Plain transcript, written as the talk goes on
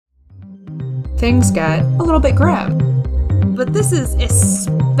things get a little bit grim. But this is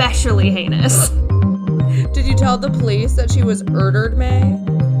especially heinous. Did you tell the police that she was murdered, May?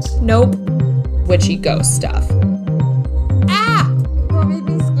 Nope. Witchy ghost stuff. Ah! That made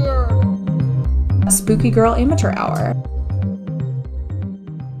me scared. A Spooky Girl Amateur Hour.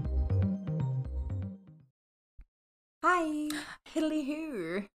 Hi.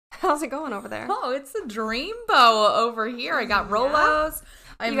 Hiddly-hoo. How's it going over there? Oh, it's a dreamboat over here. I got Rolos.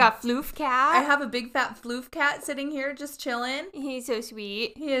 You got Floof Cat. I have a big fat Floof cat sitting here just chilling. He's so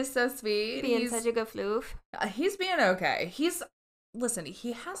sweet. He is so sweet. Being such a good Floof. He's being okay. Listen,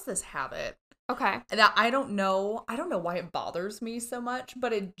 he has this habit. Okay. That I don't know why it bothers me so much,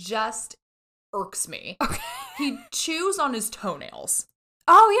 but it just irks me. Okay. He chews on his toenails.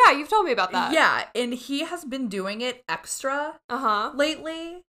 Oh, yeah, you've told me about that. Yeah, and he has been doing it extra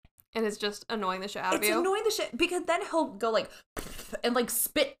lately. And it's just annoying the shit out of you. It's annoying the shit, because then he'll go like, and like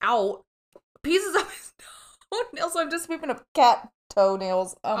spit out pieces of his toenails. So I'm just sweeping up cat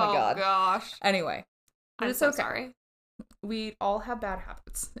toenails. Oh my god. Oh gosh. Anyway. I'm so sorry. We all have bad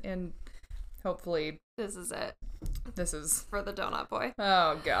habits, and hopefully This is it. This is for the Donut Boy.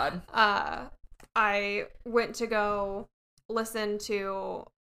 Oh god. I went to go listen to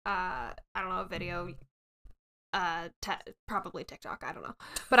I don't know, a video, probably TikTok, I don't know,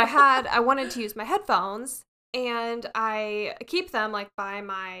 but I wanted to use my headphones, and I keep them like by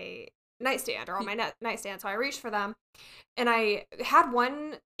my nightstand or on my nightstand, so I reached for them, and I had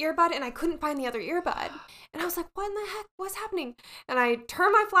one earbud and I couldn't find the other earbud, and I was like, what in the heck, what's happening? And I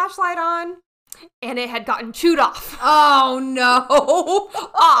turned my flashlight on, and it had gotten chewed off. Oh no.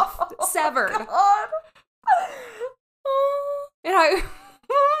 Off. Severed. God. And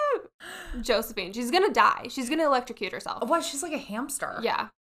Josephine, she's gonna die. She's gonna electrocute herself. What? She's like a hamster. Yeah.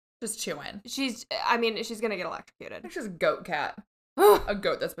 Just chewing. She's gonna get electrocuted. She's a goat cat. A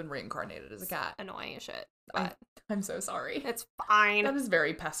goat that's been reincarnated as a cat. Annoying as shit. But I'm so sorry. It's fine. That is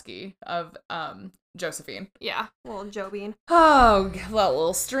very pesky of Josephine. Yeah. Little Joe Bean. Oh,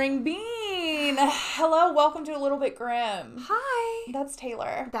 little string bean. Hello, welcome to A Little Bit Grim. Hi. That's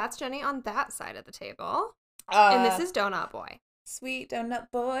Taylor. That's Jenny on that side of the table. And this is Donut Boy. Sweet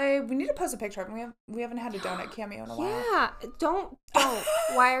Donut Boy. We need to post a picture of him. We haven't had a donut cameo in a while. Yeah. Don't.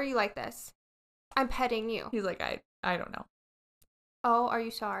 Why are you like this? I'm petting you. He's like, I don't know. Oh, are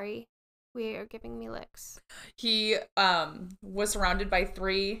you sorry? We are giving me licks. He was surrounded by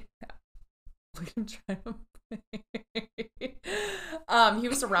three. He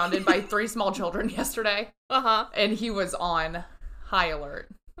was surrounded by three small children yesterday. And he was on high alert.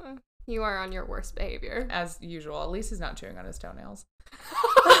 You are on your worst behavior. As usual. At least he's not chewing on his toenails.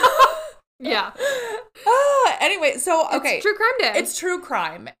 Yeah. Anyway, so, okay. It's true crime day. It's true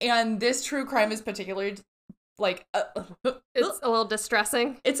crime. And this true crime is particularly, like... it's a little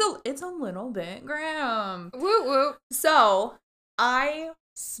distressing. It's a little bit grim. Woo woo. So, I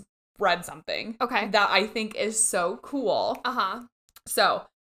read something. Okay. That I think is so cool. So,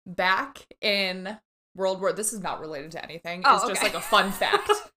 back in World War... This is not related to anything. It's just like a fun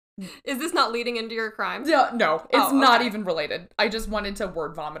fact. Is this not leading into your crime? No, it's not even related. I just wanted to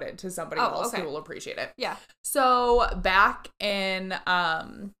word vomit it to somebody else who will appreciate it. Yeah. So back in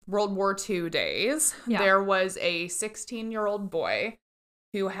World War II days, there was a 16-year-old boy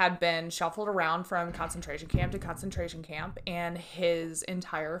who had been shuffled around from concentration camp to concentration camp, and his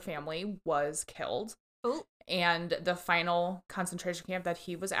entire family was killed. Oh. And the final concentration camp that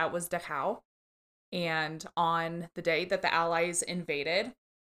he was at was Dachau. And on the day that the Allies invaded,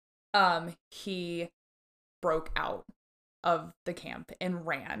 he broke out of the camp and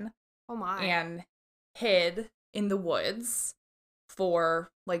ran. Oh my. And hid in the woods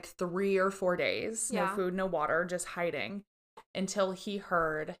for like 3 or 4 days. Yeah. No food, no water, just hiding until he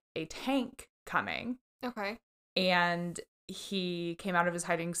heard a tank coming. Okay. And he came out of his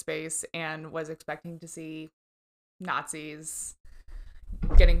hiding space and was expecting to see Nazis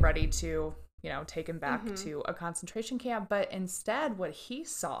getting ready to, take him back to a concentration camp. But instead, what he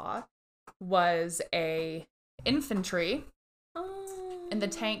saw was a infantry. And the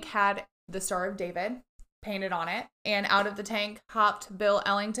tank had the Star of David painted on it. And out of the tank hopped Bill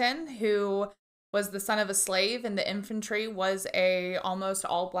Ellington, who was the son of a slave. And the infantry was a almost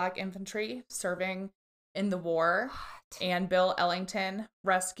all black infantry serving in the war. What? And Bill Ellington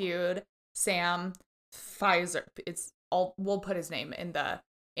rescued Sam Pfizer. We'll put his name in the...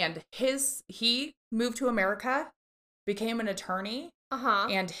 And he moved to America, became an attorney,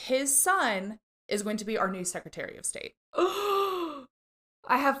 and his son is going to be our new Secretary of State. I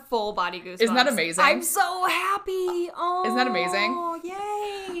have full body goosebumps. Isn't that amazing? I'm so happy. Oh, isn't that amazing?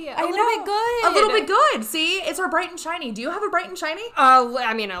 Yay. A little bit good. A little bit good. See? It's our bright and shiny. Do you have a bright and shiny?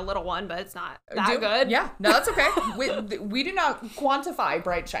 I mean, a little one, but it's not that good. Yeah. No, that's okay. we do not quantify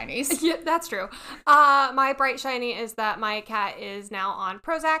bright shinies. Yeah, that's true. My bright shiny is that my cat is now on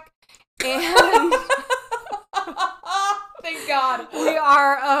Prozac. And thank God. We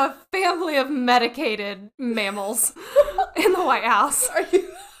are a family of medicated mammals in the White House. Are you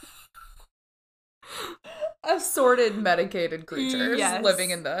assorted medicated creatures living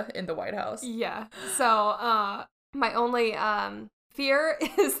in the White House? Yeah. So, my only fear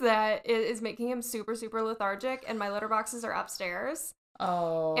is that it is making him super, super lethargic, and my litter boxes are upstairs.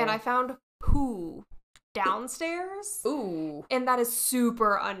 Oh. And I found poo downstairs. Ooh. And that is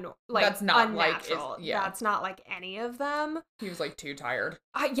super that's not unnatural. That's not like any of them. He was like too tired.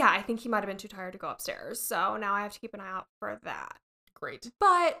 Yeah, I think he might have been too tired to go upstairs. So now I have to keep an eye out for that. Great.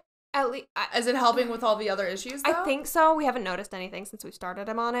 But at least is it helping with all the other issues, though? I think so. We haven't noticed anything since we started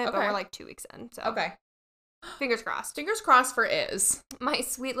him on it, but we're like 2 weeks in. So okay. Fingers crossed. Fingers crossed for Iz. My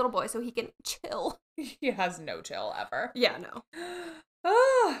sweet little boy, so he can chill. He has no chill ever. Yeah, no.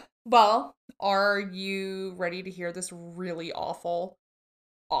 Well, are you ready to hear this really awful,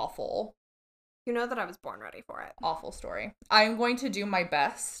 you know that I was born ready for it. Awful story. I'm going to do my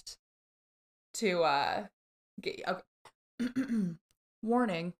best to get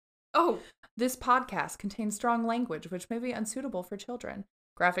warning. Oh. This podcast contains strong language which may be unsuitable for children.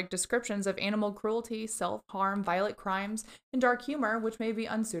 Graphic descriptions of animal cruelty, self-harm, violent crimes, and dark humor which may be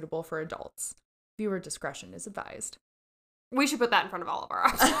unsuitable for adults. Viewer discretion is advised. We should put that in front of all of our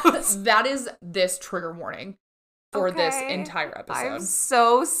episodes. That is this trigger warning for this entire episode. I'm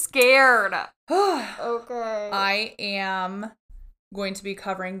so scared. Okay. I am going to be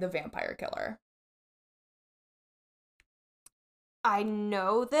covering the vampire killer. I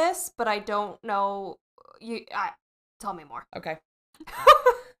know this, but I don't know. Tell me more. Okay.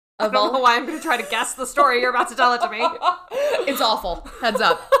 I don't know why I'm going to try to guess the story. You're about to tell it to me. It's awful. Heads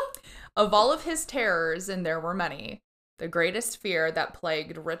up. Of all of his terrors, and there were many, the greatest fear that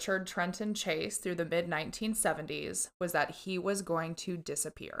plagued Richard Trenton Chase through the mid-1970s was that he was going to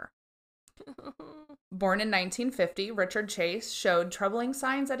disappear. Born in 1950, Richard Chase showed troubling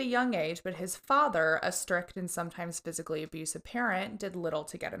signs at a young age, but his father, a strict and sometimes physically abusive parent, did little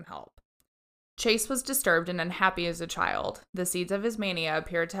to get him help. Chase was disturbed and unhappy as a child. The seeds of his mania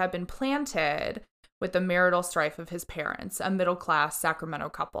appeared to have been planted with the marital strife of his parents, a middle-class Sacramento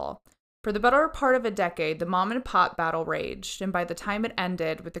couple. For the better part of a decade, the mom and pop battle raged, and by the time it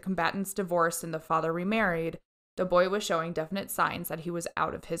ended, with the combatants divorced and the father remarried, the boy was showing definite signs that he was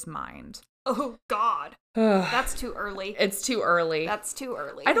out of his mind. Oh, God. That's too early. It's too early. That's too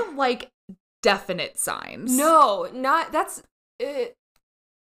early. I don't like definite signs. No, not, that's,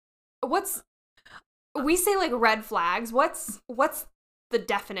 we say like red flags. What's the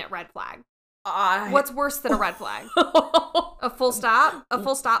definite red flag? What's worse than a red flag? A full stop? A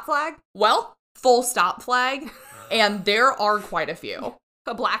full stop flag? Well, full stop flag, and there are quite a few.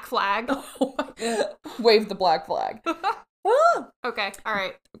 A black flag. Wave the black flag. Okay, all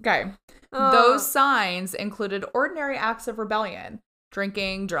right. Okay. Those signs included ordinary acts of rebellion,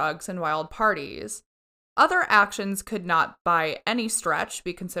 drinking, drugs, and wild parties. Other actions could not by any stretch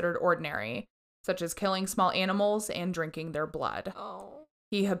be considered ordinary, such as killing small animals and drinking their blood. Oh.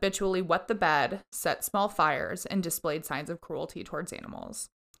 He habitually wet the bed, set small fires, and displayed signs of cruelty towards animals.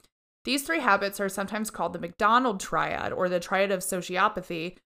 These three habits are sometimes called the McDonald Triad, or the Triad of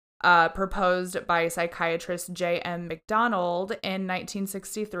Sociopathy, proposed by psychiatrist J.M. McDonald in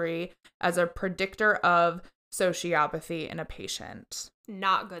 1963 as a predictor of sociopathy in a patient.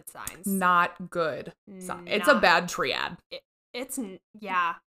 Not good signs. Not good signs. It's a bad triad. It's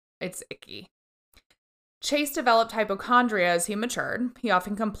icky. Chase developed hypochondria as he matured. He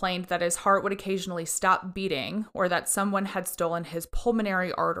often complained that his heart would occasionally stop beating or that someone had stolen his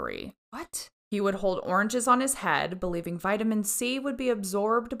pulmonary artery. What? He would hold oranges on his head, believing vitamin C would be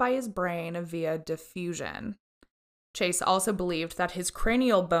absorbed by his brain via diffusion. Chase also believed that his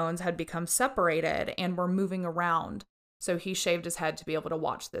cranial bones had become separated and were moving around, so he shaved his head to be able to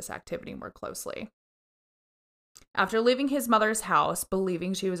watch this activity more closely. After leaving his mother's house,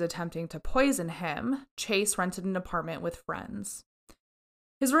 believing she was attempting to poison him, Chase rented an apartment with friends.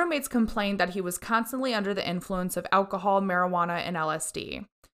 His roommates complained that he was constantly under the influence of alcohol, marijuana, and LSD.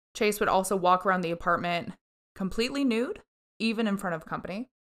 Chase would also walk around the apartment completely nude, even in front of company.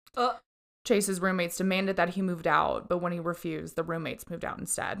 Chase's roommates demanded that he moved out, but when he refused, the roommates moved out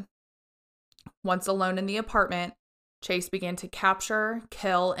instead. Once alone in the apartment, Chase began to capture,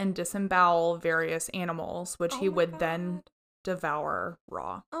 kill, and disembowel various animals, which he would then devour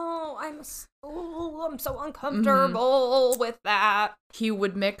raw. Oh. no, I'm so uncomfortable with that. He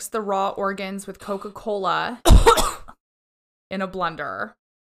would mix the raw organs with Coca-Cola in a blender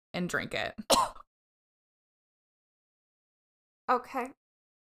and drink it. Okay.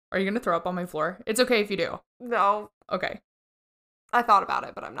 Are you going to throw up on my floor? It's okay if you do. No. Okay. I thought about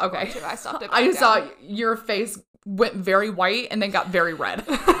it, but I'm not going to. I stopped it back I down. saw your face went very white and then got very red.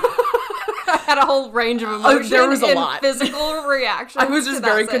 I had a whole range of emotions. There was a lot. Physical reactions. I was just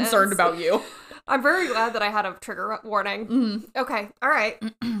very concerned about you. I'm very glad that I had a trigger warning. Mm-hmm. Okay. All right.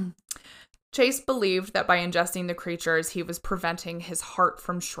 Chase believed that by ingesting the creatures, he was preventing his heart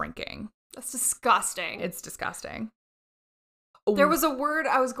from shrinking. That's disgusting. It's disgusting. There was a word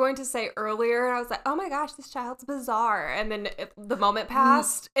I was going to say earlier, and I was like, oh my gosh, this child's bizarre. And then the moment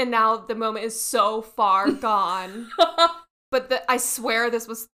passed, and now the moment is so far gone. But I swear this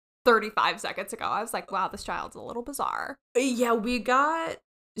was 35 seconds ago. I was like, wow, this child's a little bizarre. Yeah, we got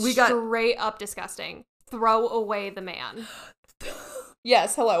straight up disgusting. Throw away the man.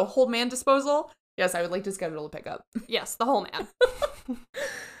 Yes, hello. Whole man disposal? Yes, I would like to schedule a pickup. Yes, the whole man.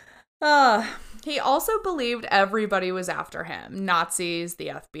 He also believed everybody was after him. Nazis,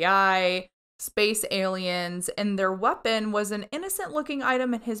 the FBI, space aliens, and their weapon was an innocent-looking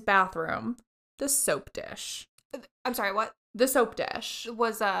item in his bathroom. The soap dish. I'm sorry, what? The soap dish.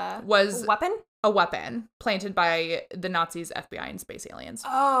 Was a weapon? A weapon planted by the Nazis, FBI, and space aliens.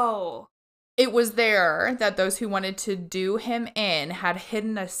 Oh. It was there that those who wanted to do him in had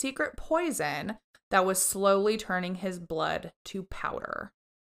hidden a secret poison that was slowly turning his blood to powder.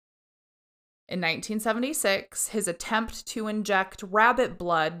 In 1976, his attempt to inject rabbit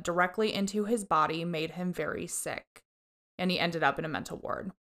blood directly into his body made him very sick, and he ended up in a mental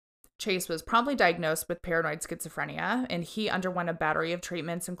ward. Chase was promptly diagnosed with paranoid schizophrenia, and he underwent a battery of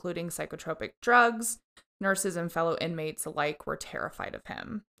treatments, including psychotropic drugs. Nurses and fellow inmates alike were terrified of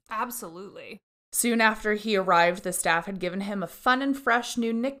him. Absolutely. Soon after he arrived, the staff had given him a fun and fresh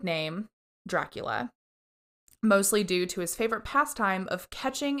new nickname, Dracula, mostly due to his favorite pastime of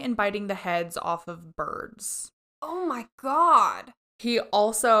catching and biting the heads off of birds. Oh my God. He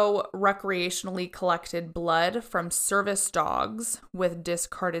also recreationally collected blood from service dogs with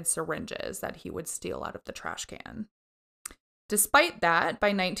discarded syringes that he would steal out of the trash can. Despite that, by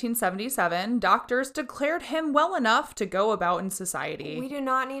 1977, doctors declared him well enough to go about in society. We do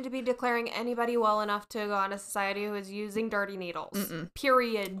not need to be declaring anybody well enough to go on a society who is using dirty needles. Mm-mm.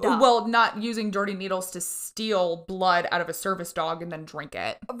 Period. Well, not using dirty needles to steal blood out of a service dog and then drink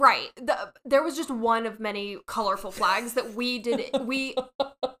it. Right. There was just one of many colorful flags that we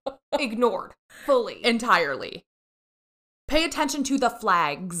ignored fully. Entirely. Pay attention to the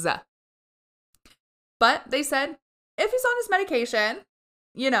flags. But they said, if he's on his medication,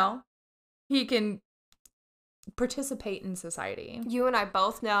 he can participate in society. You and I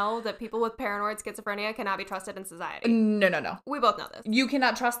both know that people with paranoid schizophrenia cannot be trusted in society. No. We both know this. You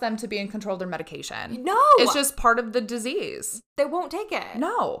cannot trust them to be in control of their medication. No! It's just part of the disease. They won't take it.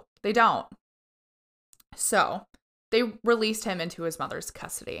 No, they don't. So, they released him into his mother's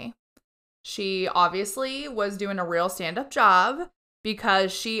custody. She obviously was doing a real stand-up job,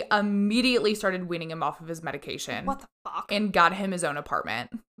 because she immediately started weaning him off of his medication. What the fuck? And got him his own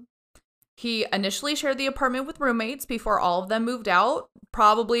apartment. He initially shared the apartment with roommates before all of them moved out.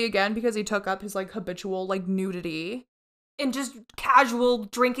 Probably, again, because he took up his, habitual, nudity. And just casual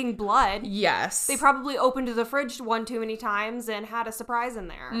drinking blood. Yes. They probably opened the fridge one too many times and had a surprise in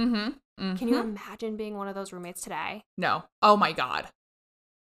there. Mm-hmm. Mm-hmm. Can you imagine being one of those roommates today? No. Oh, my God.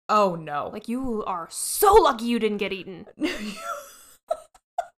 Oh, no. You are so lucky you didn't get eaten.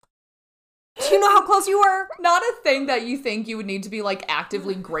 Do you know how close you were? Not a thing that you think you would need to be,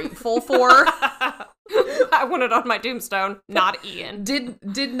 actively grateful for. I want it on my tombstone. Not eaten.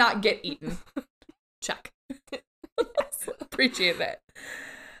 Did not get eaten. Check. Yes. Appreciate it.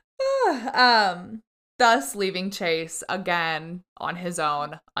 Thus leaving Chase, again, on his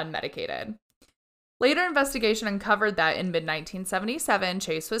own, unmedicated. Later investigation uncovered that in mid-1977,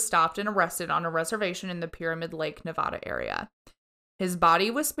 Chase was stopped and arrested on a reservation in the Pyramid Lake, Nevada area. His body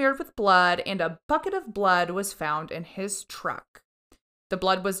was smeared with blood, and a bucket of blood was found in his truck. The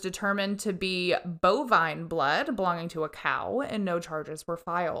blood was determined to be bovine blood belonging to a cow, and no charges were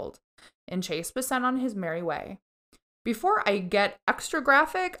filed. And Chase was sent on his merry way. Before I get extra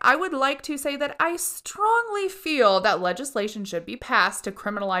graphic, I would like to say that I strongly feel that legislation should be passed to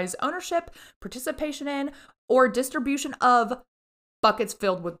criminalize ownership, participation in, or distribution of buckets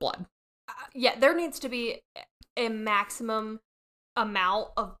filled with blood. Yeah, there needs to be a maximum amount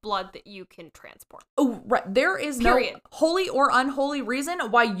of blood that you can transport. Oh, right. There is Period. No holy or unholy reason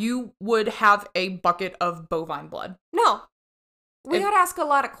why you would have a bucket of bovine blood. No. We gotta ask a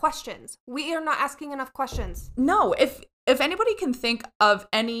lot of questions. We are not asking enough questions. No, if anybody can think of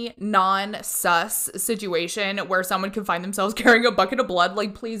any non-sus situation where someone can find themselves carrying a bucket of blood,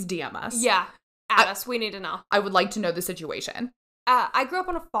 like, please DM us. Yeah, at us. We need to know. I would like to know the situation. I grew up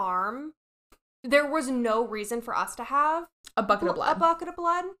on a farm. There was no reason for us to have a bucket of blood. A bucket of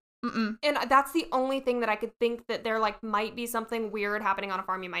blood. Mm-mm. And that's the only thing that I could think that there, like, might be something weird happening on a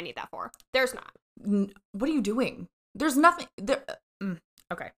farm you might need that for. There's not. What are you doing? There's nothing there.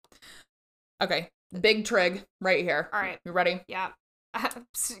 Okay. Big trig right here. All right. You ready? Yeah.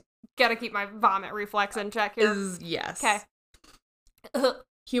 Gotta keep my vomit reflex in check here. Yes. Okay.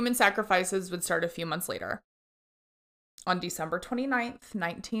 Human sacrifices would start a few months later. On December 29th,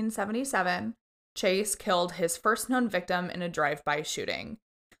 1977, Chase killed his first known victim in a drive-by shooting.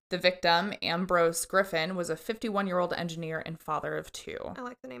 The victim, Ambrose Griffin, was a 51-year-old engineer and father of 2. I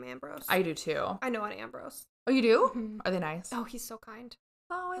like the name Ambrose. I do too. I know an Ambrose. Oh, you do? Mm-hmm. Are they nice? Oh, he's so kind.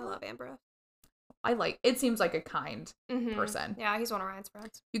 Oh, I love Ambrose. It seems like a kind person. Yeah, he's one of Ryan's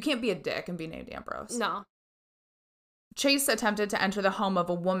friends. You can't be a dick and be named Ambrose. No. Chase attempted to enter the home of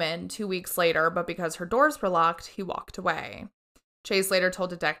a woman 2 weeks later, but because her doors were locked, he walked away. Chase later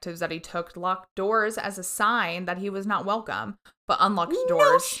told detectives that he took locked doors as a sign that he was not welcome, but unlocked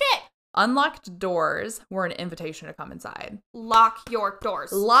doors. No shit! Unlocked doors were an invitation to come inside. Lock your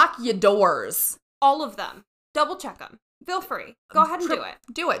doors. Lock your doors. All of them. Double check them. Feel free. Go ahead and do it.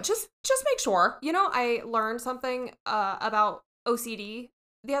 Do it. Just make sure. You know, I learned something about OCD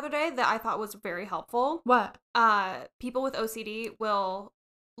the other day that I thought was very helpful. What? People with OCD will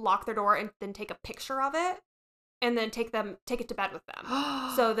lock their door and then take a picture of it and then take it to bed with them.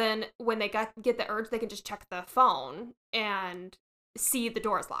 So then when they get the urge, they can just check the phone and see the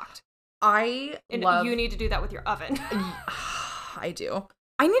door is locked. You need to do that with your oven. I do.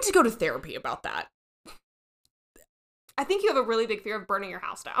 I need to go to therapy about that. I think you have a really big fear of burning your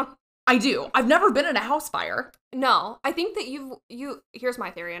house down. I do. I've never been in a house fire. No, I think that here's my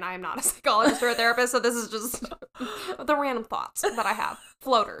theory, and I am not a psychologist or a therapist, so this is just the random thoughts that I have.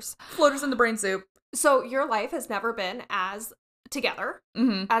 Floaters in the brain soup. So your life has never been as together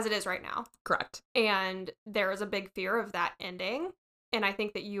as it is right now. Correct. And there is a big fear of that ending, and I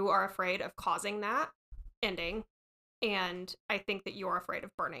think that you are afraid of causing that ending, and I think that you are afraid of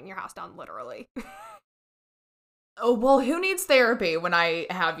burning your house down, literally. Oh, well, who needs therapy when I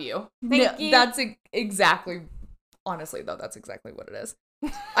have you? Thank you. That's exactly, honestly, though, that's exactly what it is.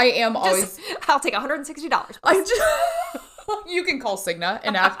 I am always... I'll take $160. You can call Cigna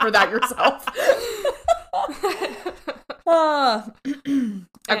and ask for that yourself.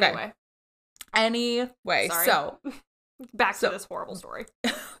 Okay. Anyway, sorry. so... Back to this horrible story.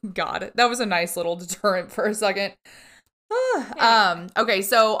 God, that was a nice little deterrent for a second. Okay,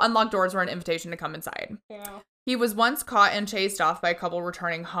 so unlocked doors were an invitation to come inside. Yeah. He was once caught and chased off by a couple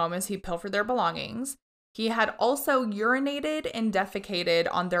returning home as he pilfered their belongings. He had also urinated and defecated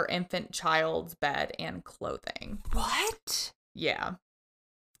on their infant child's bed and clothing. What? Yeah.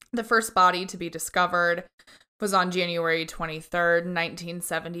 The first body to be discovered was on January 23rd,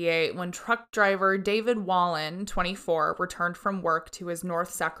 1978, when truck driver David Wallen, 24, returned from work to his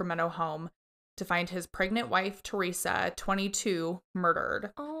North Sacramento home to find his pregnant wife, Teresa, 22,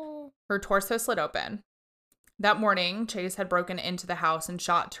 murdered. Oh. Her torso slit open. That morning, Chase had broken into the house and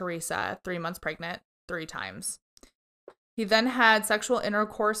shot Teresa, 3 months pregnant, 3 times. He then had sexual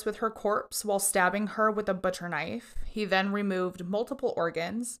intercourse with her corpse while stabbing her with a butcher knife. He then removed multiple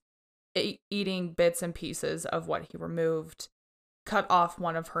organs, eating bits and pieces of what he removed, cut off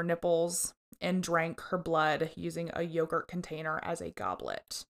one of her nipples, and drank her blood using a yogurt container as a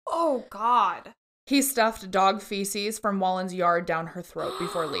goblet. Oh, God. He stuffed dog feces from Wallen's yard down her throat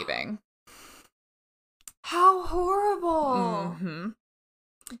before leaving. How horrible. Mm-hmm.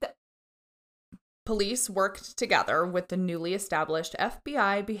 Police worked together with the newly established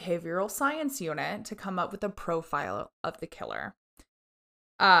FBI Behavioral Science Unit to come up with a profile of the killer.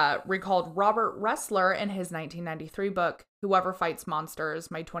 Recalled Robert Ressler in his 1993 book, Whoever Fights Monsters,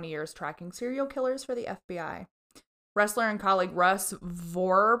 My 20 Years Tracking Serial Killers for the FBI. Ressler and colleague Russ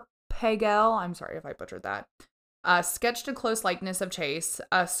Vorpagel, I'm sorry if I butchered that, sketched a close likeness of Chase,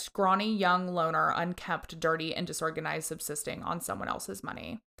 a scrawny young loner, unkempt, dirty, and disorganized, subsisting on someone else's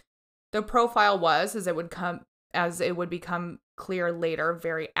money. The profile was, as it would become clear later,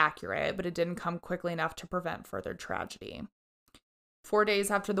 very accurate, but it didn't come quickly enough to prevent further tragedy. 4 days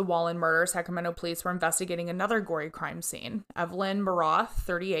after the Wallen murder, Sacramento police were investigating another gory crime scene. Evelyn Maroth,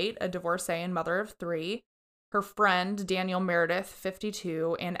 38, a divorcee and mother of 3, her friend, Daniel Meredith,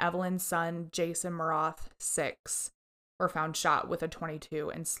 52, and Evelyn's son, Jason Maroth, 6, were found shot with a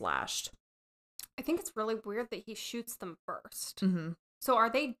 .22 and slashed. I think it's really weird that he shoots them first. Mm-hmm. So are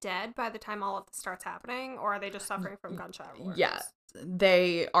they dead by the time all of this starts happening, or are they just suffering from gunshot wounds? Yeah,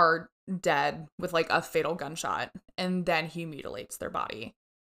 they are dead with like a fatal gunshot, and then he mutilates their body.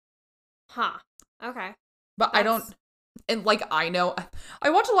 Huh. Okay. But I don't, and like I know,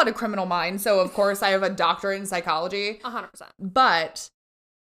 I watch a lot of Criminal Minds, so of course I have a doctorate in psychology. 100%. But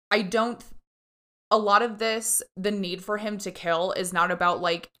I don't. A lot of this, the need for him to kill is not about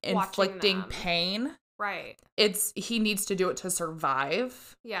like inflicting pain. Right. It's he needs to do it to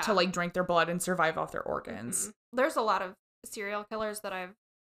survive. Yeah. To like drink their blood and survive off their organs. Mm-hmm. There's a lot of serial killers that I've,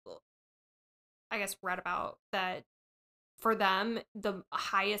 I guess, read about that for them, the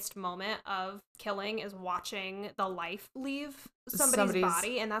highest moment of killing is watching the life leave somebody's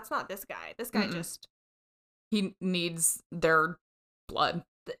body. And that's not this guy. This guy just. He needs their blood.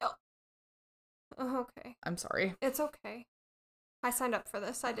 Oh, okay. I'm sorry. It's okay. I signed up for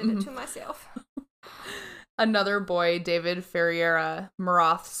this. I did it to myself. Another boy, David Ferreira,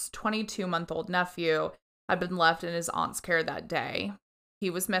 Moroth's 22-month-old nephew, had been left in his aunt's care that day. He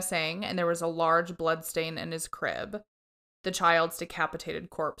was missing, and there was a large blood stain in his crib. The child's decapitated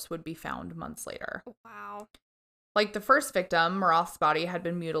corpse would be found months later. Wow. Like the first victim, Moroth's body had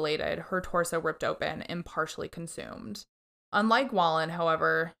been mutilated, her torso ripped open, and partially consumed. Unlike Wallen,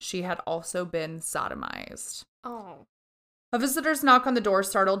 however, she had also been sodomized. Oh. A visitor's knock on the door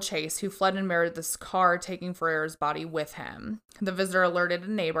startled Chase, who fled in Meredith's car, taking Ferreira's body with him. The visitor alerted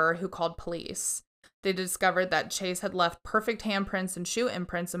a neighbor, who called police. They discovered that Chase had left perfect handprints and shoe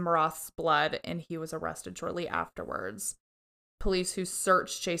imprints in Moroth's blood, and he was arrested shortly afterwards. Police who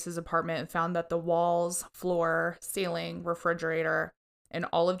searched Chase's apartment found that the walls, floor, ceiling, refrigerator, and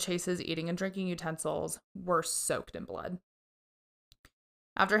all of Chase's eating and drinking utensils were soaked in blood.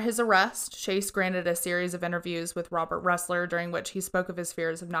 After his arrest, Chase granted a series of interviews with Robert Ressler, during which he spoke of his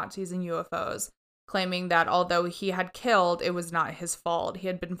fears of Nazis and UFOs, claiming that although he had killed, it was not his fault. He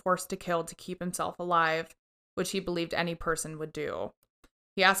had been forced to kill to keep himself alive, which he believed any person would do.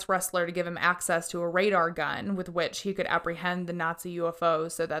 He asked Ressler to give him access to a radar gun with which he could apprehend the Nazi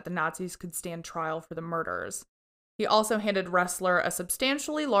UFOs so that the Nazis could stand trial for the murders. He also handed Ressler a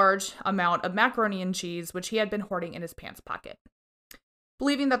substantially large amount of macaroni and cheese, which he had been hoarding in his pants pocket,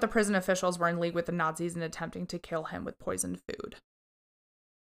 believing that the prison officials were in league with the Nazis in attempting to kill him with poisoned food.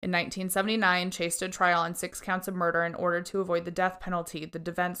 In 1979, Chase stood trial on 6 counts of murder. In order to avoid the death penalty, the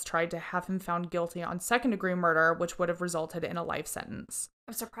defense tried to have him found guilty on second-degree murder, which would have resulted in a life sentence.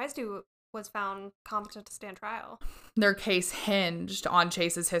 I'm surprised he was found competent to stand trial. Their case hinged on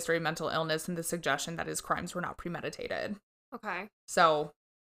Chase's history of mental illness and the suggestion that his crimes were not premeditated. Okay. So,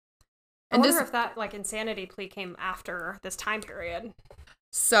 I wonder if that insanity plea came after this time period.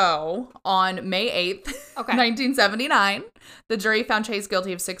 So, on May 8th, 1979, the jury found Chase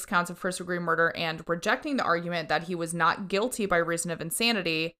guilty of 6 counts of first-degree murder and, rejecting the argument that he was not guilty by reason of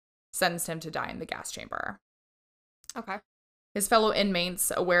insanity, sentenced him to die in the gas chamber. Okay. His fellow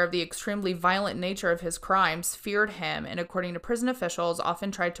inmates, aware of the extremely violent nature of his crimes, feared him and, according to prison officials,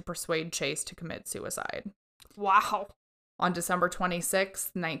 often tried to persuade Chase to commit suicide. Wow. On December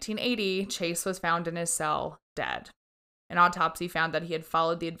 26, 1980, Chase was found in his cell, dead. An autopsy found that he had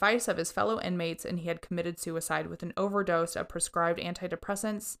followed the advice of his fellow inmates and he had committed suicide with an overdose of prescribed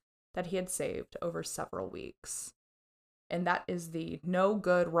antidepressants that he had saved over several weeks. And that is the no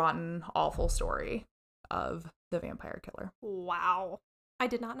good, rotten, awful story of the vampire killer. Wow. I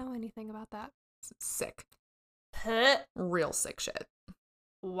did not know anything about that. Sick. Real sick shit.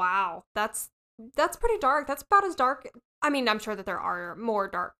 Wow. That's pretty dark. That's about as dark. I mean, I'm sure that there are more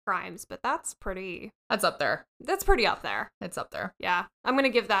dark crimes, but that's up there. That's pretty up there. It's up there. Yeah. I'm going to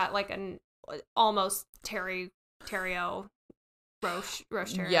give that like an almost Terrio Roche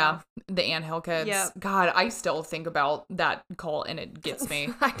Terrio. Yeah. The Anthill Kids. Yep. God, I still think about that cult and it gets me.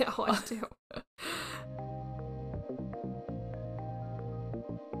 I know, I do.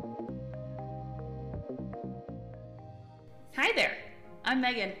 Hi there. I'm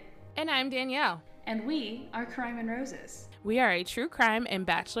Megan. And I'm Danielle. And we are Crime and Roses. We are a true crime and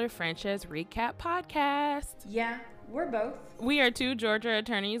Bachelor franchise recap podcast. Yeah, we're both. We are 2 Georgia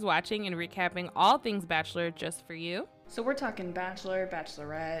attorneys watching and recapping all things Bachelor just for you. So we're talking Bachelor,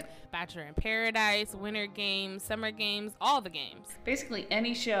 Bachelorette, Bachelor in Paradise, Winter Games, Summer Games, all the games. Basically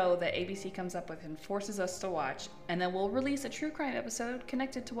any show that ABC comes up with and forces us to watch, and then we'll release a true crime episode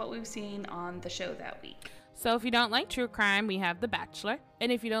connected to what we've seen on the show that week. So if you don't like true crime, we have The Bachelor.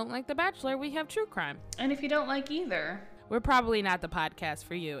 And if you don't like The Bachelor, we have true crime. And if you don't like either, we're probably not the podcast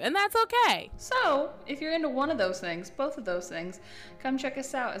for you, and that's okay. So if you're into one of those things, both of those things, come check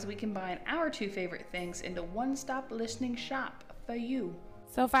us out as we combine our 2 favorite things into one-stop listening shop for you.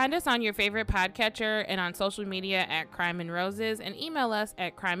 So find us on your favorite podcatcher and on social media at Crime and Roses, and email us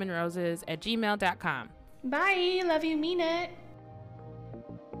at crimeandroses@gmail.com. Bye. Love you. Mean it.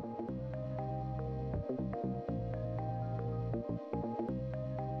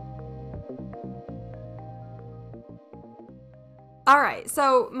 All right,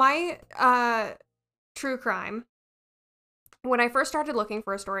 so my true crime, when I first started looking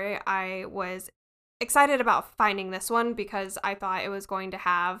for a story, I was excited about finding this one because I thought it was going to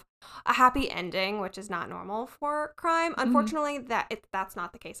have a happy ending, which is not normal for crime. Unfortunately, that's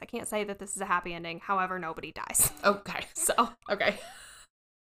not the case. I can't say that this is a happy ending. However, nobody dies. Okay. So, okay.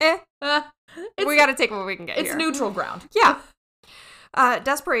 We got to take what we can get It's here. neutral ground. Yeah.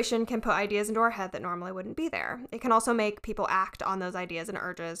 Desperation can put ideas into our head that normally wouldn't be there. It can also make people act on those ideas and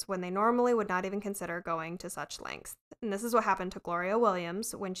urges when they normally would not even consider going to such lengths. And this is what happened to Gloria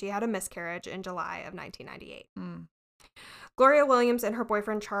Williams when she had a miscarriage in July of 1998. Gloria Williams and her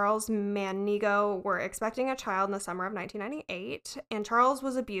boyfriend Charles Manigo were expecting a child in the summer of 1998, and Charles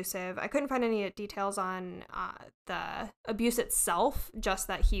was abusive. I couldn't find any details on the abuse itself, just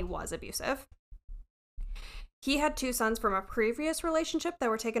that he was abusive. He had 2 sons from a previous relationship that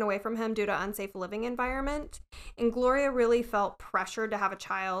were taken away from him due to unsafe living environment, and Gloria really felt pressured to have a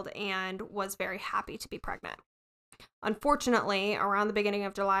child and was very happy to be pregnant. Unfortunately, around the beginning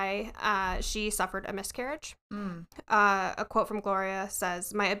of July, she suffered a miscarriage. A quote from Gloria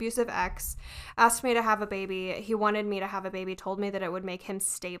says, "My abusive ex asked me to have a baby. He wanted me to have a baby, told me that it would make him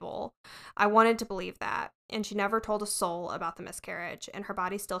stable. I wanted to believe that, and she never told a soul about the miscarriage, and her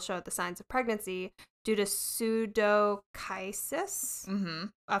body still showed the signs of pregnancy due to pseudocysis,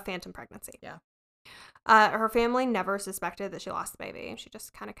 a phantom pregnancy." Yeah. Her family never suspected that she lost the baby. She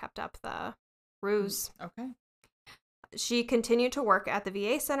just kind of kept up the ruse. Okay. She continued to work at the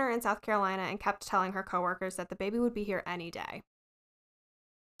VA center in South Carolina and kept telling her coworkers that the baby would be here any day.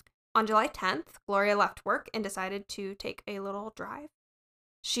 On July 10th, Gloria left work and decided to take a little drive.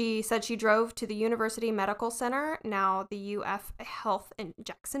 She said she drove to the University Medical Center, now the UF Health in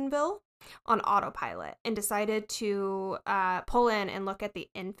Jacksonville, on autopilot and decided to pull in and look at the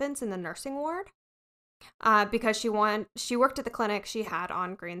infants in the nursing ward because she worked at the clinic. She had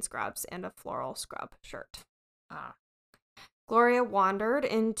on green scrubs and a floral scrub shirt. Gloria wandered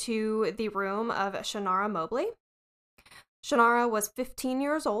into the room of Shannara Mobley. Shannara was 15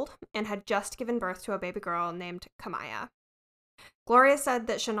 years old and had just given birth to a baby girl named Kamaya. Gloria said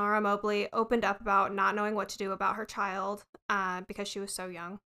that Shannara Mobley opened up about not knowing what to do about her child because she was so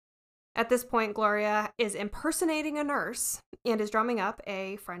young. At this point, Gloria is impersonating a nurse and is drumming up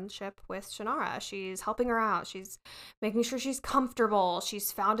a friendship with Shannara. She's helping her out. She's making sure she's comfortable.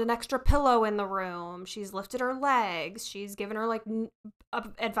 She's found an extra pillow in the room. She's lifted her legs. She's given her, like,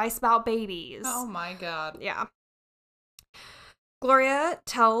 advice about babies. Oh, my God. Yeah. Gloria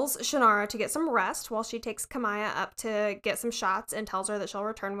tells Shannara to get some rest while she takes Kamaya up to get some shots and tells her that she'll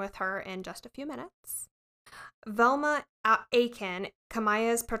return with her in just a few minutes. Velma Aiken,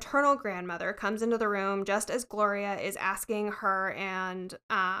 Kamaya's paternal grandmother, comes into the room just as Gloria is asking her, and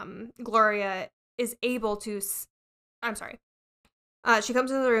Gloria is able to... she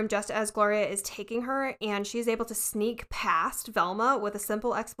comes into the room just as Gloria is taking her, and she's able to sneak past Velma with a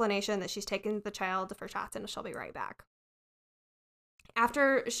simple explanation that she's taken the child for shots and she'll be right back.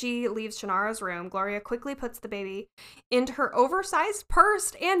 After she leaves Shannara's room, Gloria quickly puts the baby into her oversized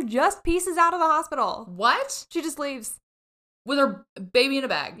purse and just pieces out of the hospital. What? She just leaves. With her baby in a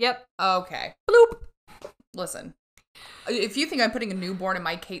bag? Yep. Okay. Bloop. Listen, if you think I'm putting a newborn in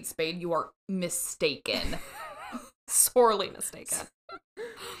my Kate Spade, you are mistaken. Sorely mistaken.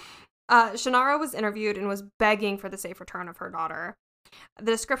 Shannara was interviewed and was begging for the safe return of her daughter.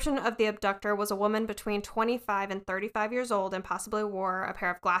 The description of the abductor was a woman between 25 and 35 years old and possibly wore a pair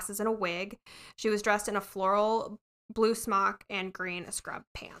of glasses and a wig. She was dressed in a floral blue smock and green scrub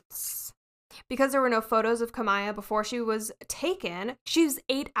pants. Because there were no photos of Kamaya before she was taken, she was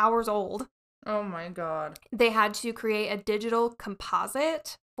 8 hours old. Oh my God. They had to create a digital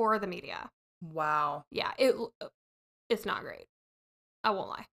composite for the media. Wow. Yeah, it's not great. I won't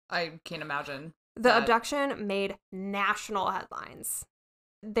lie. I can't imagine. The abduction made national headlines.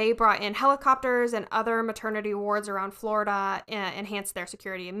 They brought in helicopters and other maternity wards around Florida and enhanced their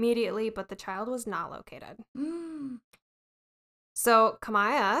security immediately, but the child was not located. So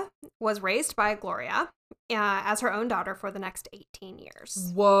Kamaya was raised by Gloria as her own daughter for the next 18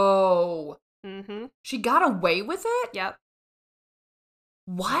 years. Whoa. Mm-hmm. She got away with it? Yep.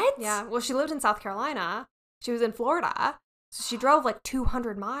 What? Yeah. Well, she lived in South Carolina. She was in Florida. So she drove like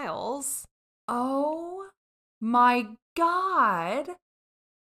 200 miles. Oh my God.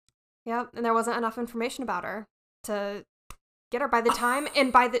 Yep. And there wasn't enough information about her to get her by the time.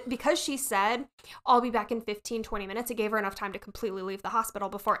 And because she said, I'll be back in 15, 20 minutes, it gave her enough time to completely leave the hospital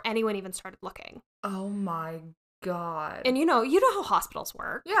before anyone even started looking. Oh my God. And you know how hospitals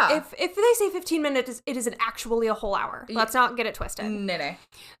work. Yeah. If they say 15 minutes, it is actually a whole hour. Let's not get it twisted. No.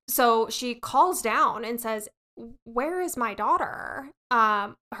 So she calls down and says, where is my daughter?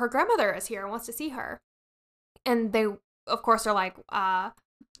 Her grandmother is here and wants to see her. And they, of course, are like,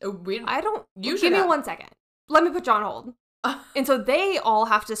 give me 1 second. Let me put you on hold. And so they all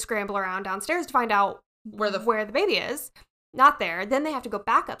have to scramble around downstairs to find out where the baby is. Not there. Then they have to go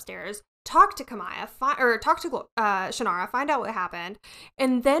back upstairs, talk to Kamaya, talk to Shannara, find out what happened.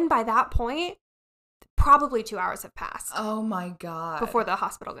 And then by that point, probably 2 hours have passed. Oh my God. Before the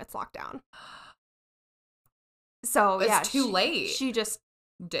hospital gets locked down. So it's too late. She just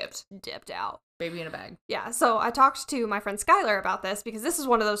dipped out. Baby in a bag. Yeah. So I talked to my friend Skylar about this because this is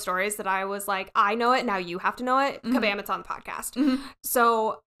one of those stories that I was like, I know it. Now you have to know it. Mm-hmm. Kabam, it's on the podcast.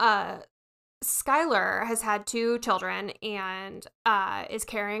 So Skylar has had 2 children and is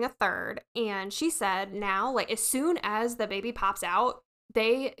carrying a third. And she said now, like, as soon as the baby pops out,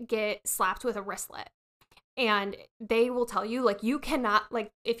 they get slapped with a wristlet. And they will tell you, like, you cannot, like,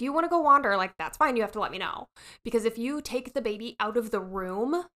 if you want to go wander, like, that's fine. You have to let me know. Because if you take the baby out of the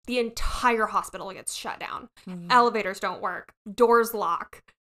room, the entire hospital gets shut down. Elevators don't work. Doors lock.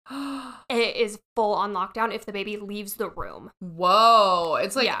 It is full on lockdown if the baby leaves the room. Whoa.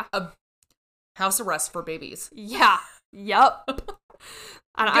 It's like a house arrest for babies. Yeah. Yep.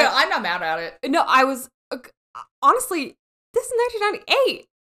 And I'm not mad at it. No, I was, honestly, this is 1998.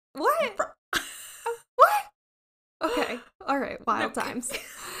 What? What? Okay. All right. Wild times.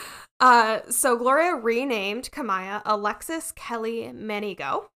 So Gloria renamed Kamaya Alexis Kelly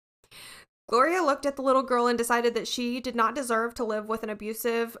Manigo. Gloria looked at the little girl and decided that she did not deserve to live in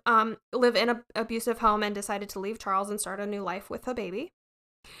an abusive home and decided to leave Charles and start a new life with a baby.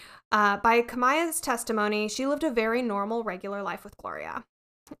 By Kamaya's testimony, she lived a very normal, regular life with Gloria.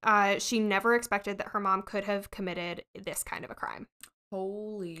 She never expected that her mom could have committed this kind of a crime.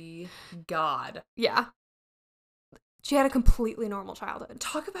 Holy God. Yeah. She had a completely normal childhood.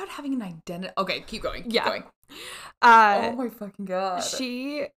 Talk about having an identity. Okay, keep going. Keep going. Oh my fucking God.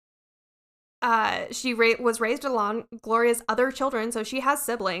 She was raised along Gloria's other children, so she has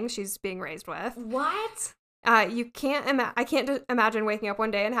siblings she's being raised with. What? I can't imagine waking up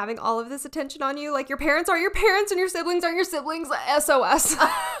one day and having all of this attention on you. Like, your parents are your parents and your siblings are your siblings. SOS.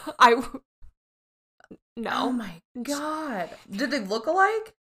 No. Oh my God. Did they look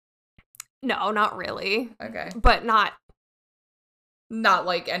alike? No, not really. Okay. But not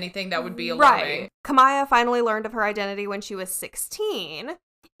like anything that would be alarming. Right. Kamaya finally learned of her identity when she was 16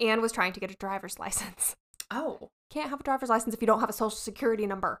 and was trying to get a driver's license. Oh. Can't have a driver's license if you don't have a social security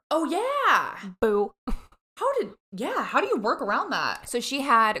number. Oh, yeah. Boo. How do you work around that? So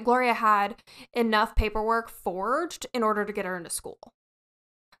Gloria had enough paperwork forged in order to get her into school.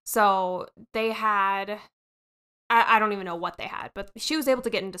 So they had, I don't even know what they had, but she was able to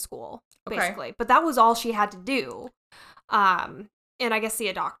get into school, basically. Okay. But that was all she had to do. And I guess see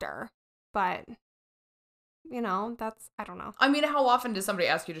a doctor. But, you know, I don't know. I mean, how often does somebody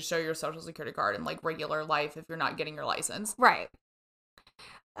ask you to show your social security card in, like, regular life if you're not getting your license? Right.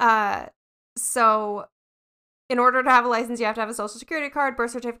 So in order to have a license, you have to have a social security card,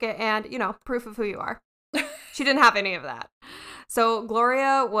 birth certificate, and, you know, proof of who you are. She didn't have any of that. So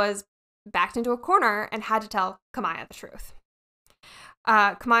Gloria was backed into a corner and had to tell Kamaya the truth.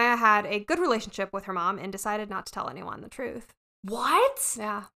 Kamaya had a good relationship with her mom and decided not to tell anyone the truth. What?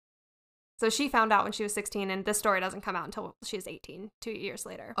 Yeah. So she found out when she was 16, and this story doesn't come out until she was 18, 2 years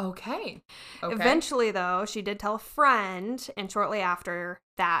later. Okay. Eventually, though, she did tell a friend, and shortly after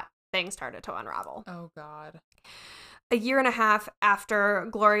that, things started to unravel. Oh, God. A year and a half after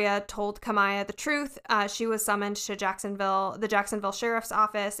Gloria told Kamaya the truth, she was summoned to the Jacksonville Sheriff's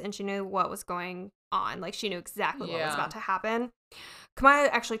Office, and she knew what was going on. Like, she knew exactly what was about to happen. Kamaya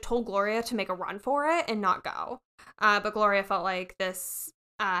actually told Gloria to make a run for it and not go. But Gloria felt like this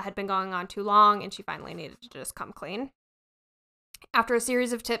had been going on too long, and she finally needed to just come clean. After a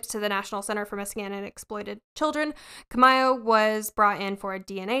series of tips to the National Center for Missing and Exploited Children, Kamaya was brought in for a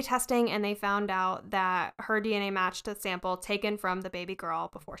DNA testing, and they found out that her DNA matched the sample taken from the baby girl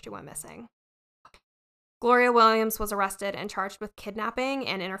before she went missing. Gloria Williams was arrested and charged with kidnapping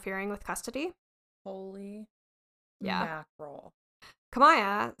and interfering with custody. Holy mackerel.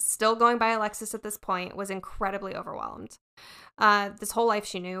 Kamaya, still going by Alexis at this point, was incredibly overwhelmed. This whole life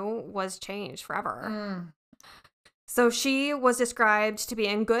she knew was changed forever. So she was described to be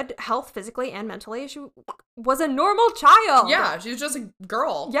in good health physically and mentally. She was a normal child. Yeah, she was just a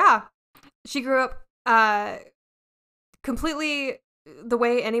girl. Yeah. She grew up completely the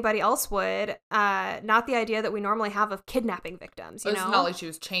way anybody else would. Not the idea that we normally have of kidnapping victims, you know? It's not like she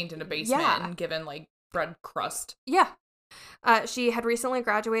was chained in a basement Yeah. and given, like, bread crust. Yeah. She had recently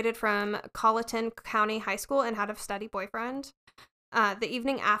graduated from Colleton County High School and had a steady boyfriend. The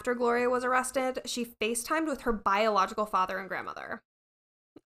evening after Gloria was arrested, she FaceTimed with her biological father and grandmother.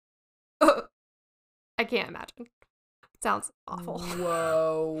 I can't imagine. Sounds awful.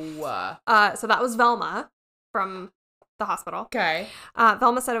 Whoa. So that was Velma from the hospital. Okay.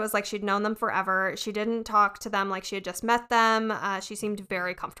 Velma said it was like she'd known them forever. She didn't talk to them like she had just met them. She seemed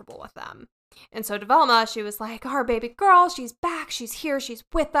very comfortable with them. And so to Velma, she was like, our baby girl, she's back, she's here, she's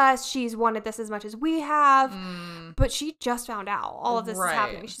with us, she's wanted this as much as we have. But she just found out all of this is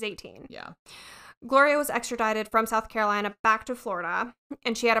happening. She's 18. Yeah. Gloria was extradited from South Carolina back to Florida,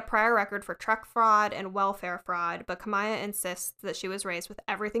 and she had a prior record for truck fraud and welfare fraud, but Kamaya insists that she was raised with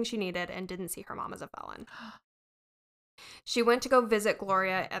everything she needed and didn't see her mom as a felon. She went to go visit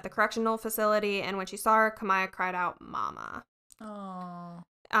Gloria at the correctional facility, and when she saw her, Kamaya cried out, "Mama." Oh.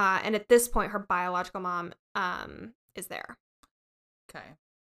 And at this point, her biological mom is there. Okay.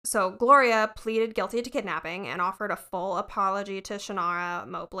 So Gloria pleaded guilty to kidnapping and offered a full apology to Shannara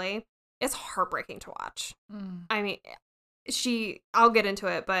Mobley. It's heartbreaking to watch. I mean, I'll get into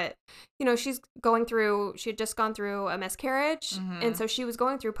it, but, you know, she had just gone through a miscarriage, and so she was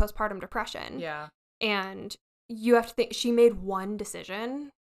going through postpartum depression. Yeah. And you have to think, she made one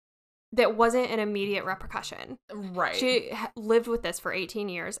decision that wasn't an immediate repercussion. Right. She lived with this for 18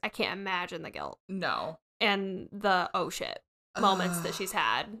 years. I can't imagine the guilt No. and the oh shit moments that she's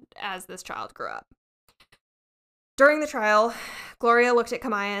had as this child grew up. During the trial, Gloria looked at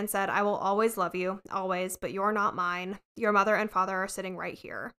Kamaya and said, "I will always love you, always, but you're not mine. Your mother and father are sitting right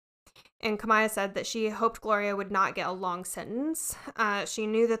here." And Kamaya said that she hoped Gloria would not get a long sentence. She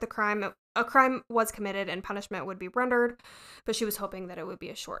knew that a crime was committed and punishment would be rendered, but she was hoping that it would be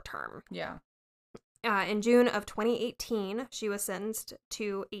a short term. Yeah. In June of 2018, she was sentenced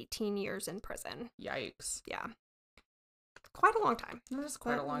to 18 years in prison. Yikes. Yeah. Quite a long time. That is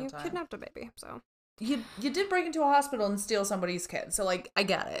quite a long You time. kidnapped a baby, so. You did break into a hospital and steal somebody's kid, so, like, I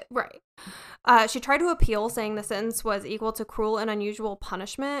get it. Right. She tried to appeal, saying the sentence was equal to cruel and unusual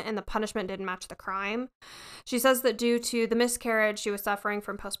punishment, and the punishment didn't match the crime. She says that due to the miscarriage, she was suffering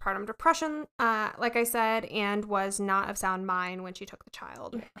from postpartum depression, like I said, and was not of sound mind when she took the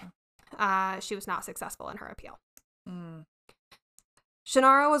child. She was not successful in her appeal.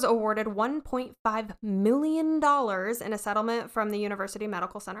 Shannara was awarded $1.5 million in a settlement from the University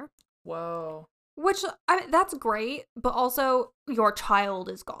Medical Center. Whoa. Which, that's great, but also your child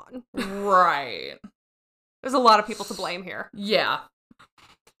is gone. Right. There's a lot of people to blame here. Yeah.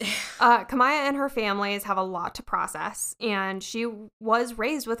 Kamaya and her families have a lot to process, and she was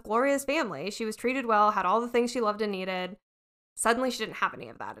raised with Gloria's family. She was treated well, had all the things she loved and needed. Suddenly, she didn't have any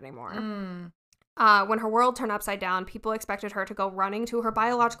of that anymore. When her world turned upside down, people expected her to go running to her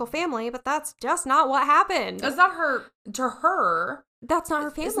biological family, but that's just not what happened. That's not her, to her. That's not her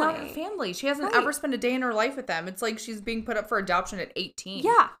family. It's not her family. She hasn't ever spent a day in her life with them. It's like she's being put up for adoption at 18.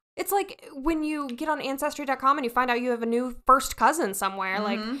 Yeah. It's like when you get on Ancestry.com and you find out you have a new first cousin somewhere.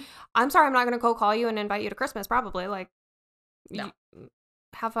 Like, I'm sorry, I'm not going to go call you and invite you to Christmas, probably. Like, no.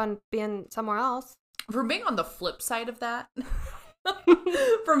 Have fun being somewhere else. For being on the flip side of that,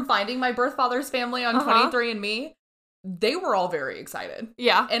 from finding my birth father's family on 23andMe, they were all very excited.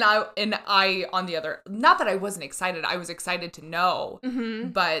 Yeah. And I on the other, not that I wasn't excited, I was excited to know,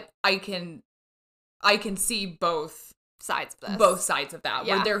 but I can see both sides of this. Both sides of that,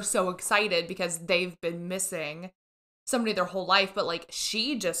 Yeah. where they're so excited because they've been missing somebody their whole life, but like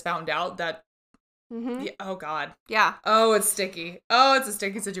she just found out that, yeah, oh God. Yeah. Oh, it's sticky. Oh, it's a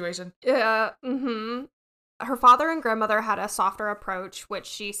sticky situation. Yeah. Her father and grandmother had a softer approach, which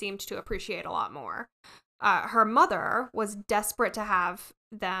she seemed to appreciate a lot more. Her mother was desperate to have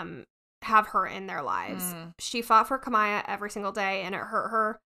her in their lives. She fought for Kamaya every single day, and it hurt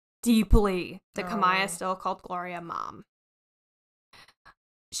her deeply that Kamaya still called Gloria Mom.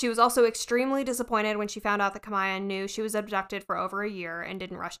 She was also extremely disappointed when she found out that Kamaya knew she was abducted for over a year and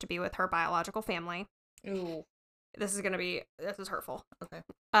didn't rush to be with her biological family. Ooh. This is hurtful. Okay.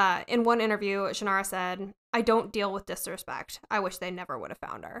 In one interview, Shannara said, "I don't deal with disrespect. I wish they never would have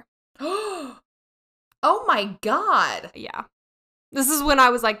found her." Oh my God. Yeah. This is when I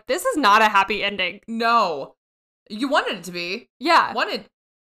was like, this is not a happy ending. No. You wanted it to be. Yeah.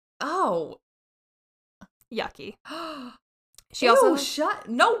 Oh. Yucky. She also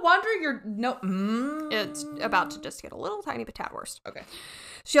no wonder you're It's about to just get a little tiny bit tad worse. Okay.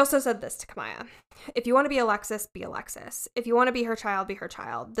 She also said this to Kamaya. If you want to be Alexis, be Alexis. If you want to be her child, be her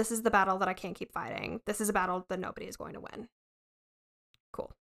child. This is the battle that I can't keep fighting. This is a battle that nobody is going to win.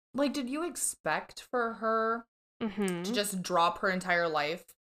 Cool. Like, did you expect for her Mm-hmm. to just drop her entire life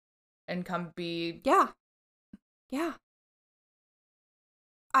and come be... Yeah.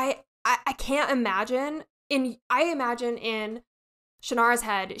 I can't imagine. I imagine in Shannara's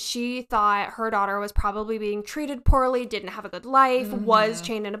head, she thought her daughter was probably being treated poorly, didn't have a good life, was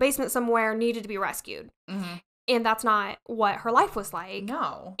chained in a basement somewhere, needed to be rescued. Mm-hmm. And that's not what her life was like.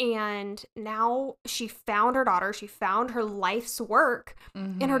 No. And now she found her daughter. She found her life's work.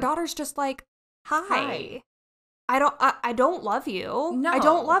 Mm-hmm. And her daughter's just like, hi. Hi. I don't love you. No. I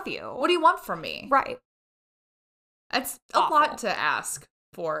don't love you. What do you want from me? Right. It's a Awful. lot to ask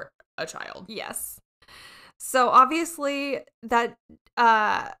for a child. Yes. So obviously that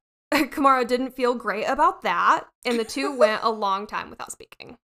Kamara didn't feel great about that, and the two went a long time without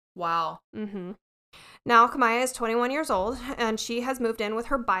speaking. Wow. Mm-hmm. Now Kamaya is 21 years old, and she has moved in with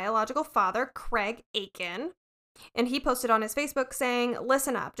her biological father, Craig Aiken. And he posted on his Facebook saying,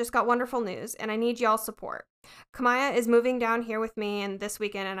 "Listen up, just got wonderful news, and I need y'all's support. Kamaya is moving down here with me and this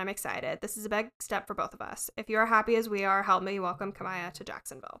weekend, and I'm excited. This is a big step for both of us. If you are happy as we are, help me welcome Kamaya to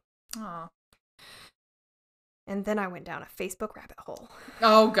Jacksonville." Aw. And then I went down a Facebook rabbit hole.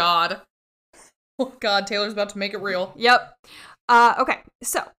 Oh, God. Oh, God, Taylor's about to make it real. Yep. Okay,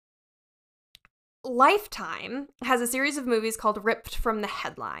 so Lifetime has a series of movies called Ripped from the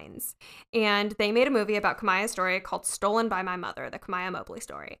Headlines, and they made a movie about Kamaya's story called Stolen by My Mother, the Kamaya Mobley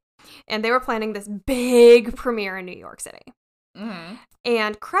story. And they were planning this big premiere in New York City. Mm-hmm.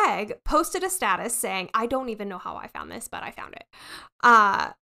 And Craig posted a status saying, I don't even know how I found this, but I found it.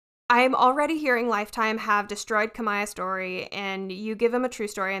 I'm already hearing Lifetime have destroyed Kamaya's story, and you give them a true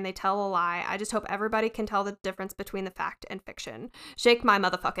story and they tell a lie. I just hope everybody can tell the difference between the fact and fiction. Shake my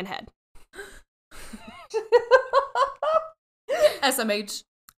motherfucking head. SMH.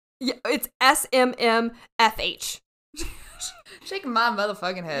 Yeah, it's SMMFH. Shake my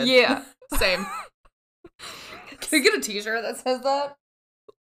motherfucking head. Yeah. Same. Can we get a t-shirt that says that?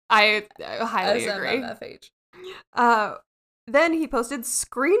 I highly agree. SMFH. Then he posted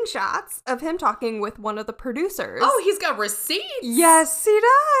screenshots of him talking with one of the producers. Oh, he's got receipts. Yes, he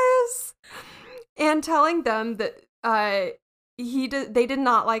does. And telling them that they did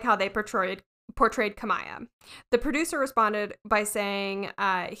not like how they portrayed Kamaya. The producer responded by saying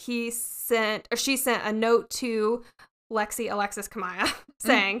she sent a note to Alexis Kamaya,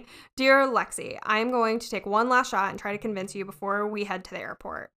 saying, "Dear Lexi, I am going to take one last shot and try to convince you before we head to the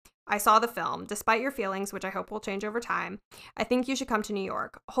airport. I saw the film. Despite your feelings, which I hope will change over time, I think you should come to New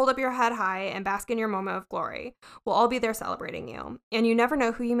York. Hold up your head high and bask in your moment of glory. We'll all be there celebrating you. And you never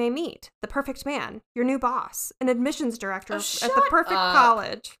know who you may meet. The perfect man, your new boss, an admissions director at the perfect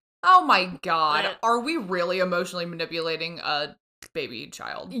college." Oh my God. Are we really emotionally manipulating a baby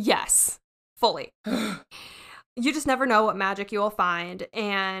child? Yes, fully. You just never know what magic you will find,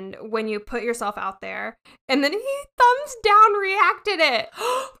 and when you put yourself out there, and then he thumbs down reacted it.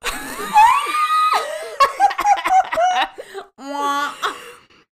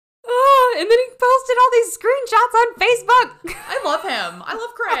 And then he posted all these screenshots on Facebook. I love him. I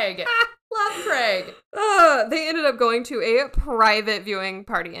love Craig. Love Craig. They ended up going to a private viewing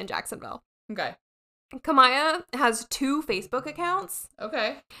party in Jacksonville. Okay. Kamaya has 2 Facebook accounts.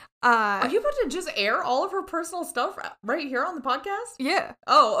 Okay. Are you about to just air all of her personal stuff right here on the podcast? Yeah.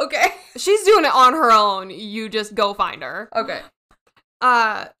 Oh, okay. She's doing it on her own. You just go find her. Okay.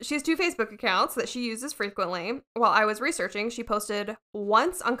 She has 2 Facebook accounts that she uses frequently. While I was researching, she posted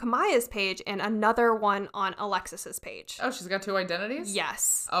once on Kamaya's page and another one on Alexis's page. Oh, she's got 2 identities?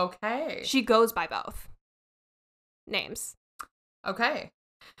 Yes. Okay. She goes by both names. Okay.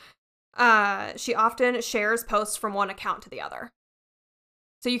 She often shares posts from one account to the other.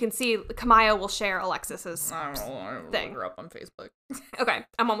 So you can see Kamaya will share Alexis's I don't know. I thing. look her up on Facebook. Okay,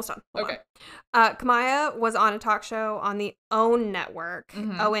 I'm almost done. Hold Okay. on. Kamaya was on a talk show on the OWN network,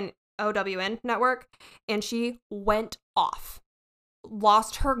 OWN network, and she went off.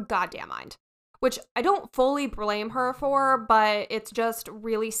 Lost her goddamn mind. Which I don't fully blame her for, but it's just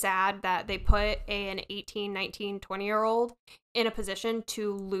really sad that they put an 18, 19, 20-year-old in a position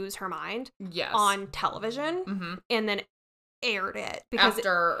to lose her mind on television and then aired it. Because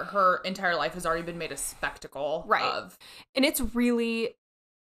after her entire life has already been made a spectacle of. And it's really,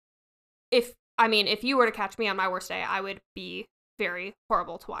 if you were to catch me on my worst day, I would be very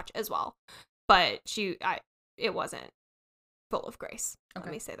horrible to watch as well. But it wasn't full of grace. Okay.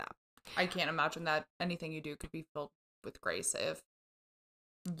 Let me say that. I can't imagine that anything you do could be filled with grace if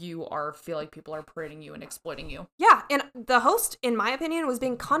you feel like people are parading you and exploiting you. Yeah, and the host, in my opinion, was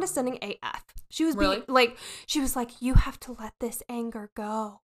being condescending AF. She was Really? she was like, you have to let this anger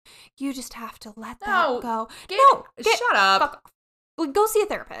go. You just have to let that go. Shut up. Fuck off. Like, go see a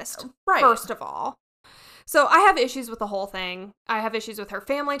therapist, Right. first of all. So I have issues with the whole thing. I have issues with her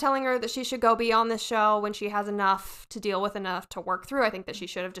family telling her that she should go be on this show when she has enough to deal with, enough to work through. I think that she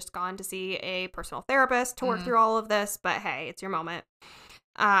should have just gone to see a personal therapist to work through all of this. But hey, it's your moment.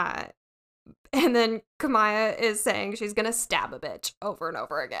 And then Kamaya is saying she's going to stab a bitch over and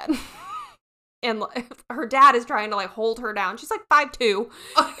over again. And her dad is trying to like hold her down. She's like 5'2",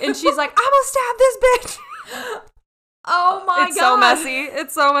 and she's like, "I'm gonna stab this bitch." Oh my It's god. so messy.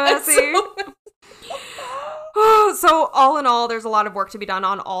 It's so messy. So all in all, there's a lot of work to be done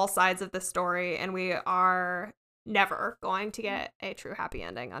on all sides of this story, and we are never going to get a true happy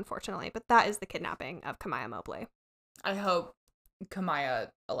ending, unfortunately. But that is the kidnapping of Kamaya Mobley. I hope Kamaya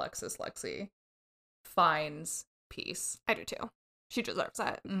Alexis Lexi finds peace. I do too. She deserves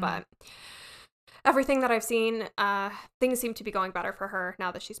it. Mhm. But everything that I've seen, things seem to be going better for her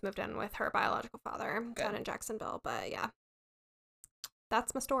now that she's moved in with her biological father down in Jacksonville. But yeah,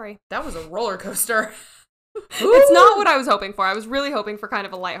 that's my story. That was a roller coaster. It's not what I was hoping for. I was really hoping for kind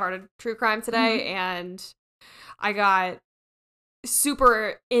of a lighthearted true crime today, and I got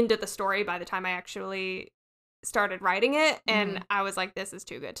super into the story by the time I actually started writing it, and I was like, this is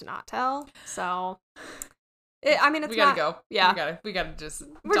too good to not tell. So it's we gotta go. Yeah. We gotta just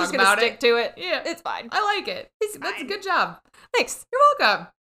We're talk just gonna about stick it. to it. Yeah. It's fine. I like it. It's That's a fine. good job. Thanks. You're welcome.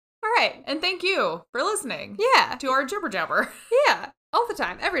 All right. And thank you for listening Yeah. to our jibber jabber. Yeah. All the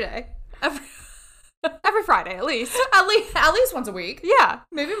time. Every day. Every Every Friday, at least. at least once a week. Yeah.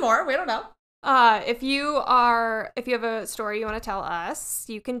 Maybe more. We don't know. If you have a story you want to tell us,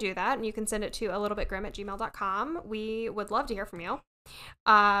 you can do that, and you can send it to alittlebitgrim@gmail.com. We would love to hear from you.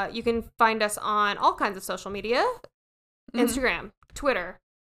 You can find us on all kinds of social media, Instagram, Twitter,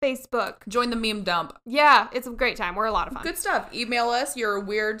 Facebook. Join the meme dump. Yeah, it's a great time. We're a lot of fun. Good stuff. Email us your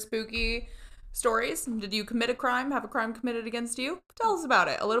weird, spooky stories. Did you commit a crime? Have a crime committed against you? Tell us about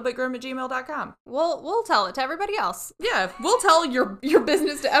it. alittlebitgrim@gmail.com. We'll tell it to everybody else. Yeah, we'll tell your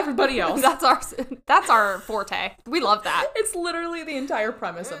business to everybody else. That's our forte. We love that. It's literally the entire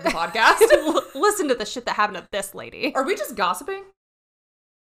premise of the podcast. Listen to the shit that happened to this lady. Are we just gossiping?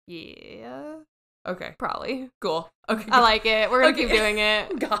 Yeah, Okay, probably. cool. Okay, I like it. We're gonna Okay. keep doing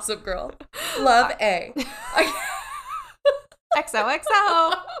it. Gossip Girl. Love A.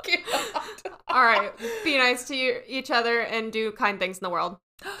 XOXO. Okay. All right. Be nice to each other and do kind things in the world.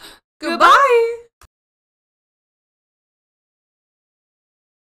 Goodbye.